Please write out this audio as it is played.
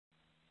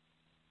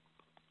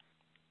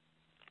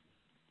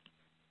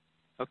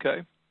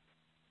Okay.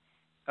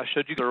 I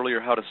showed you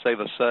earlier how to save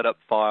a setup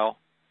file,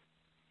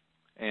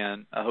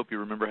 and I hope you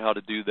remember how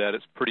to do that.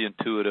 It's pretty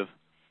intuitive.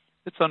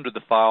 It's under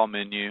the File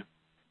menu.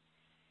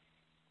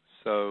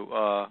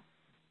 So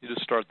you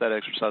just start that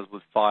exercise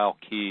with File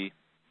key.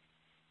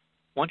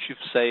 Once you've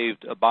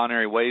saved a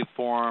binary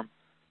waveform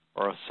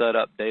or a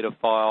setup data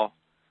file,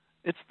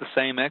 it's the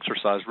same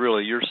exercise,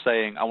 really. You're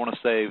saying, I want to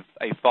save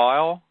a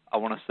file, I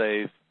want to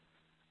save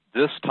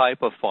this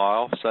type of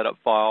file, setup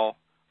file,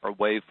 or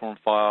waveform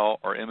file,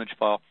 or image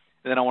file,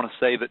 and then I want to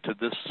save it to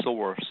this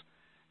source.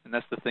 And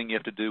that's the thing you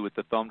have to do with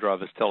the thumb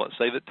drive, is tell it,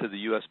 save it to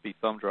the USB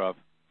thumb drive.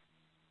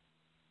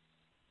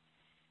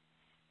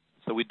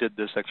 So we did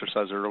this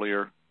exercise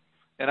earlier,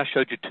 and I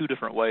showed you two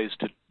different ways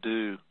to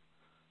do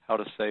how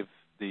to save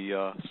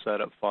the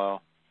setup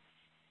file.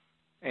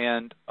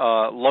 And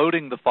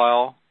loading the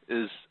file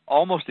is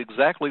almost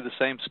exactly the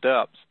same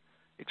steps,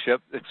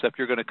 except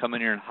you're going to come in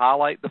here and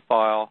highlight the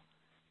file,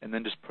 and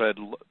then just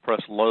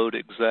press Load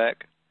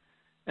Exec.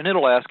 And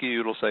it'll ask you,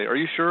 it'll say, are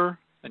you sure?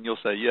 And you'll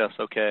say, yes,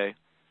 okay.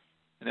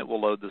 And it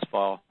will load this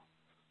file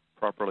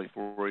properly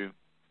for you.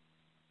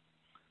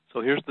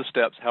 So here's the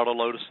steps, how to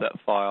load a set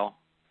file.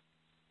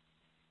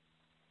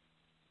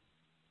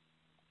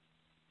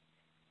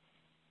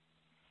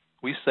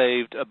 We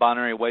saved a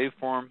binary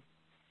waveform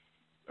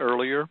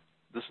earlier.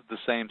 This is the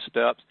same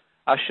steps.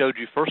 I showed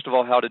you, first of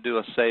all, how to do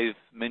a save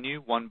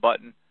menu, one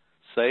button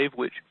save,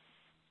 which,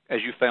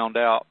 as you found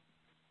out,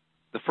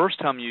 the first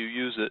time you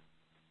use it,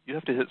 you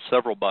have to hit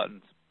several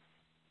buttons.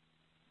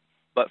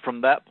 But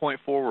from that point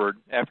forward,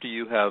 after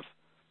you have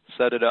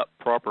set it up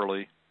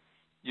properly,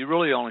 you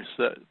really only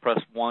press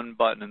one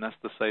button, and that's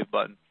the save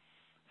button.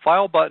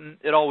 File button,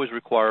 it always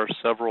requires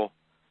several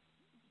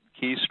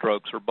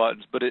keystrokes or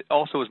buttons, but it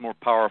also is more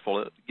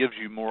powerful. It gives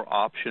you more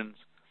options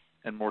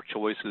and more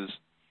choices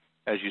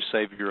as you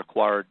save your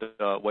acquired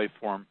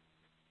waveform.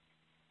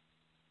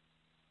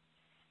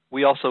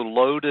 We also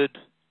loaded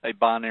a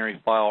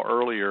binary file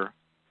earlier,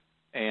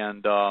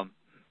 and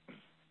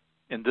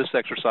in this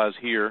exercise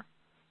here,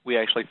 we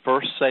actually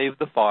first save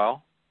the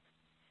file,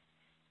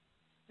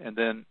 and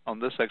then on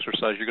this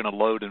exercise, you're going to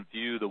load and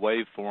view the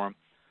waveform.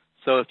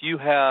 So if you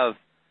have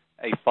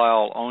a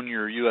file on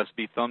your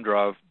USB thumb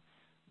drive,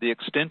 the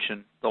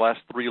extension, the last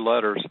three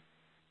letters,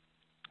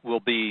 will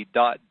be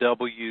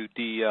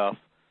 .wdf,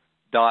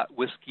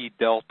 .whiskey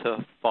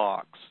delta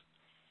fox.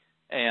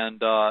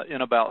 And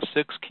in about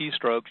 6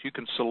 keystrokes, you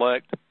can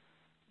select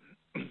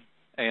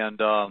and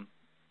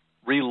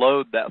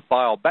reload that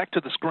file back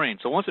to the screen.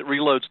 So once it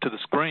reloads to the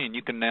screen,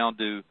 you can now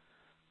do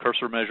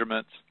cursor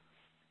measurements,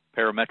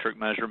 parametric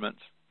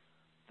measurements,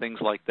 things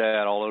like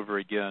that all over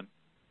again.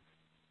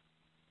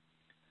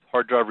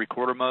 Hard drive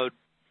recorder mode.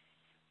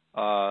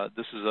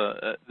 This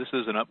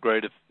is an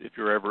upgrade if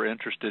you're ever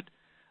interested.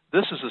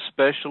 This is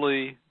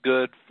especially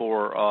good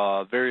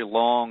for very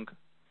long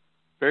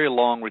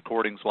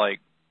recordings,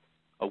 like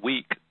a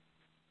week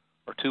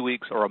or 2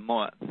 weeks or a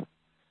month.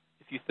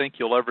 If you think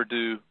you'll ever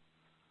do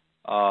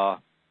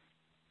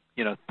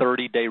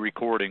 30-day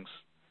recordings,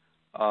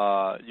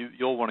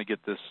 you'll want to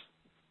get this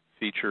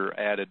feature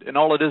added. And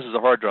all it is a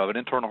hard drive, an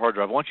internal hard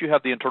drive. Once you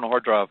have the internal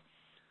hard drive,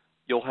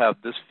 you'll have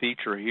this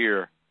feature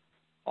here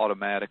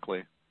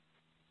automatically.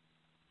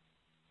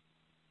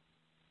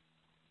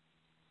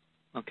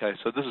 Okay,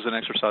 so this is an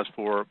exercise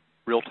for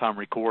real-time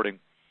recording.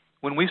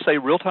 When we say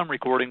real-time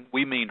recording,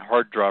 we mean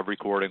hard drive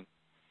recording.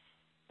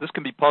 This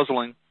can be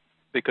puzzling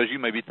because you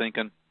may be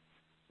thinking,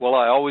 well,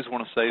 I always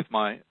want to save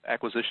my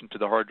acquisition to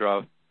the hard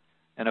drive.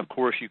 And of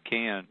course you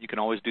can. You can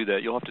always do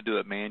that. You'll have to do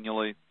it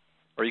manually,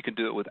 or you can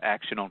do it with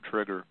action on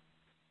trigger.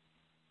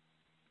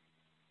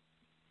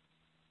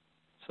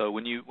 So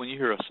when you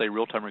hear us say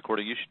real-time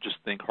recording, you should just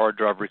think hard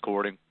drive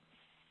recording.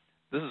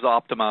 This is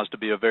optimized to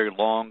be a very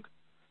long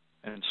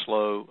and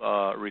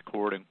slow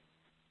recording.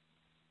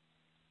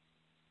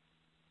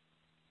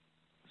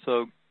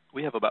 So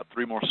we have about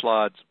 3 more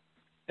slides,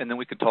 and then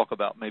we can talk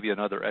about maybe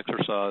another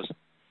exercise.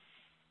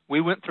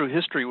 We went through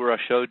history where I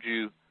showed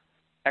you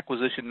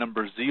acquisition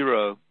number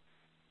 0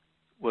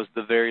 was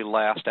the very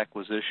last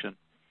acquisition.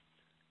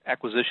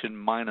 Acquisition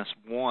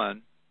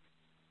 -1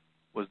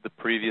 was the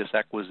previous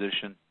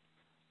acquisition.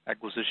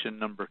 Acquisition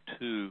number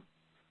 2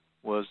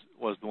 was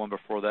the one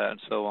before that,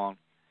 and so on.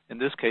 In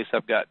this case,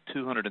 I've got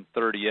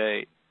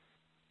 238,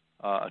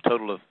 a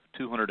total of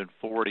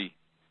 240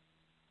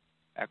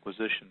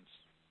 acquisitions.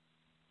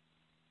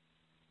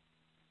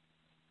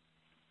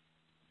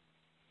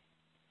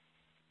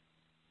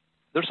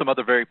 There's some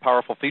other very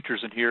powerful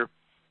features in here.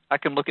 I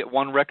can look at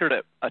one record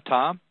at a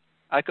time.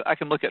 I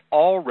can look at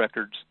all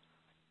records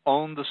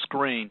on the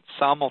screen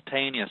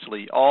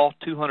simultaneously. All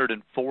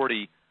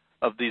 240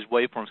 of these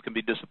waveforms can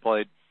be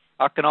displayed.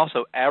 I can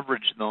also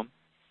average them.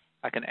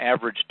 I can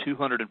average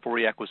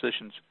 240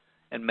 acquisitions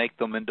and make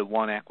them into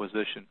one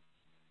acquisition.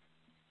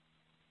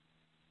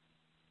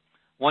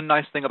 One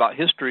nice thing about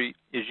history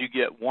is you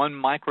get 1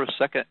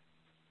 microsecond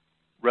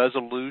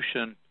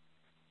resolution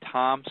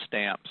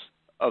timestamps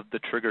of the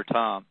trigger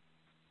time.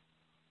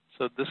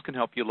 So this can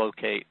help you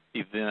locate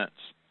events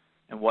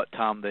and what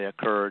time they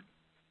occurred.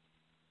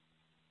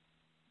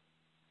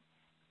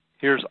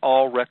 Here's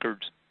all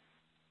records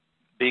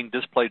being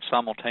displayed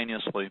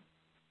simultaneously.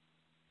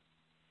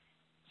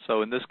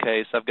 So in this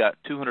case, I've got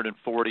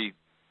 240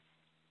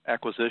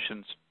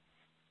 acquisitions,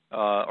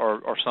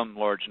 or some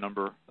large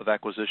number of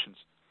acquisitions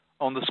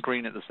on the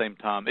screen at the same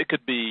time. It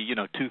could be,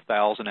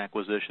 2,000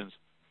 acquisitions.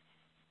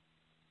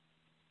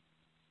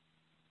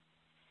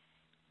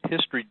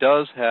 History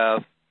does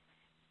have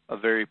a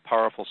very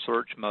powerful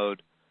search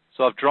mode.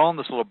 So I've drawn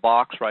this little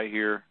box right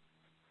here.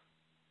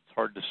 It's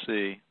hard to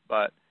see,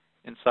 but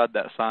inside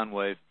that sine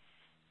wave,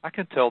 I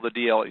can tell the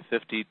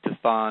DL850 to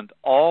find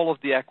all of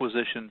the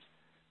acquisitions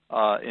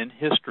in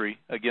history.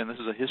 Again, this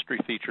is a history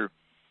feature.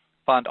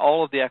 Find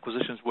all of the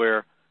acquisitions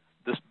where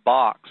this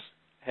box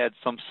had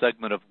some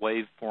segment of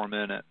waveform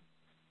in it.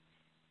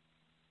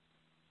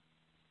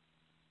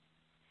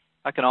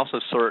 I can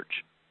also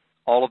search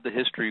all of the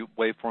history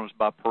waveforms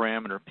by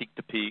parameter, peak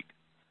to peak.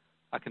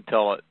 I can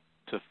tell it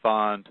to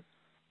find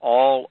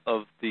all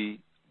of the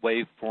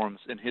waveforms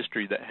in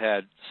history that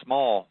had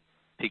small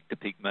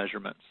peak-to-peak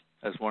measurements,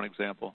 as one example.